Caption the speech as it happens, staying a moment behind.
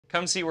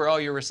Come see where all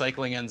your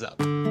recycling ends up.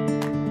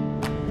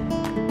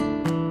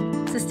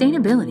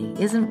 Sustainability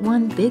isn't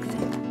one big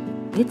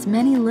thing. It's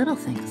many little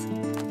things.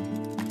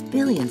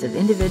 Billions of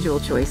individual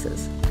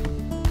choices.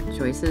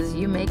 Choices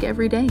you make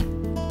every day.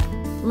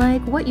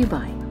 Like what you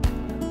buy,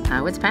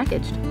 how it's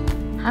packaged,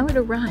 how it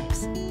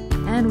arrives,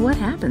 and what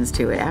happens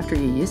to it after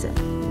you use it.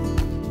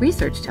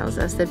 Research tells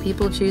us that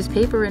people choose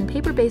paper and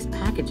paper-based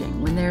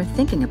packaging when they're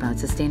thinking about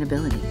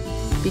sustainability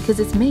because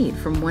it's made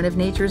from one of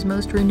nature's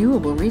most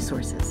renewable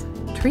resources,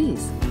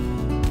 trees.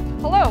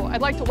 Hello,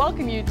 I'd like to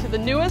welcome you to the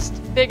newest,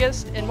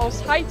 biggest, and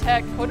most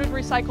high-tech coated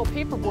recycled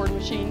paperboard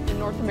machine in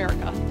North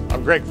America.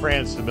 I'm Greg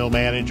France, the mill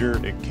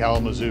manager at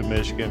Kalamazoo,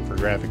 Michigan for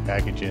Graphic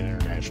Packaging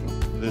International.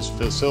 This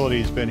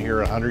facility has been here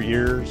 100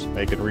 years,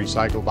 making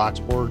recycled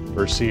boxboard,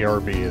 or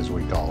CRB as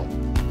we call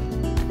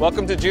it.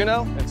 Welcome to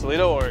Juneau in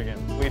Toledo, Oregon.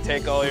 We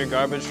take all your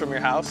garbage from your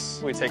house.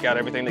 We take out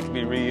everything that can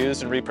be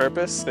reused and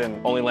repurposed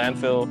and only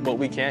landfill what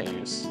we can't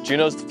use.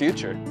 Juneau's the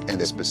future. In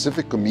the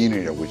specific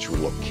community in which we're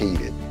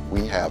located,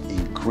 we have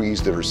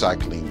increased the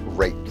recycling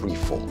rate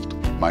threefold.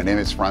 My name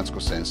is Franz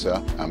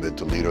Cosenza. I'm the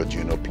Toledo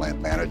Juneau plant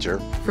manager.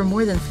 For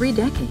more than 3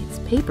 decades,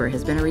 paper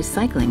has been a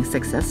recycling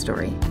success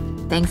story.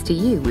 Thanks to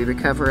you, we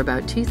recover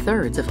about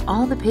 2/3 of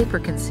all the paper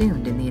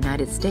consumed in the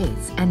United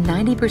States and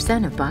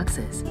 90% of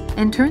boxes,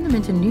 and turn them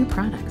into new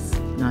products,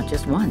 not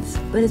just once,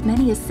 but as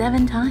many as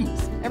 7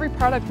 times. Every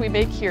product we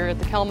make here at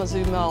the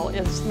Kalamazoo mill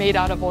is made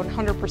out of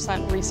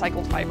 100%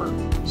 recycled fiber.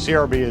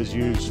 CRB is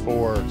used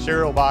for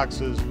cereal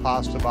boxes,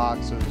 pasta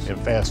boxes, and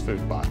fast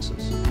food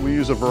boxes. We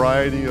use a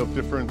variety of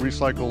different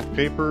recycled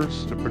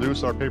papers to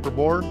produce our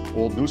paperboard.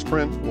 Old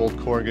newsprint, old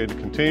corrugated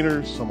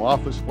containers, some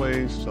office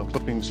waste, some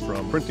clippings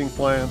from printing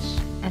plants.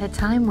 At a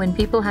time when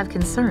people have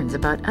concerns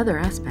about other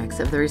aspects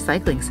of the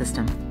recycling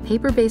system,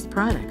 paper-based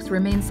products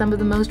remain some of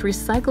the most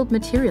recycled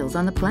materials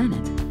on the planet,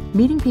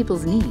 meeting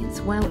people's needs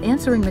while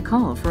answering the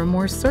call for a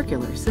more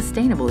circular,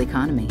 sustainable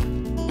economy.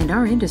 And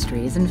our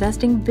industry is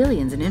investing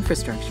billions in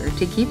infrastructure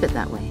to keep it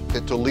that way.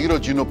 The Toledo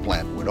Juneau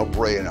plant, when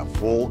operating at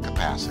full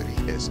capacity,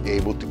 is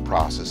able to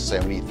process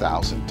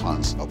 70,000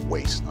 tons of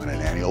waste on an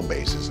annual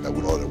basis that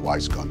would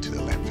otherwise go to the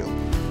landfill.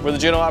 We're the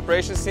Juneau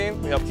operations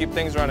team. We help keep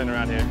things running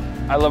around here.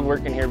 I love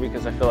working here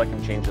because I feel like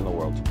I'm changing the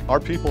world. Our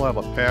people have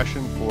a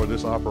passion for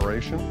this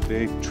operation.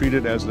 They treat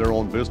it as their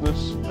own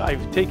business.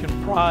 I've taken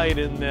pride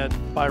in that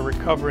by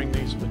recovering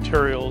these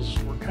materials,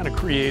 we're kind of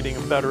creating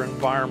a better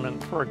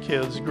environment for our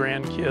kids,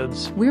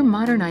 grandkids. We're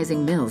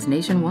modernizing mills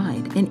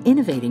nationwide and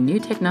innovating new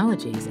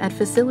technologies at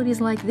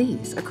facilities like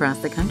these across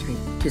the country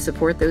to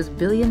support those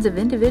billions of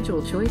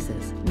individual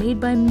choices made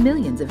by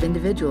millions of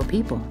individual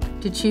people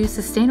to choose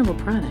sustainable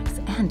products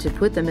and to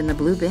put them in the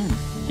blue bin.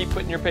 Keep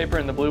putting your paper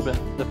in the blue bin.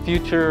 The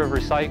future of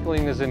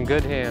recycling is in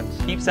good hands.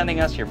 Keep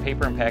sending us your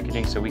paper and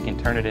packaging so we can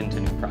turn it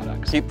into new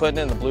products. Keep putting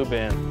it in the blue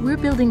bin. We're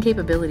building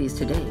capabilities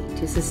today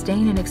to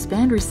sustain and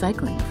expand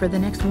recycling for the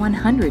next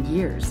 100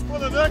 years. For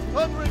the next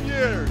 100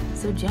 years!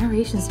 So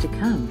generations to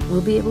come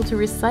will be able to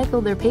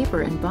recycle their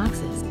paper and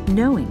boxes,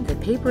 knowing that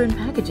paper and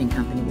packaging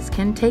companies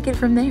can take it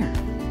from there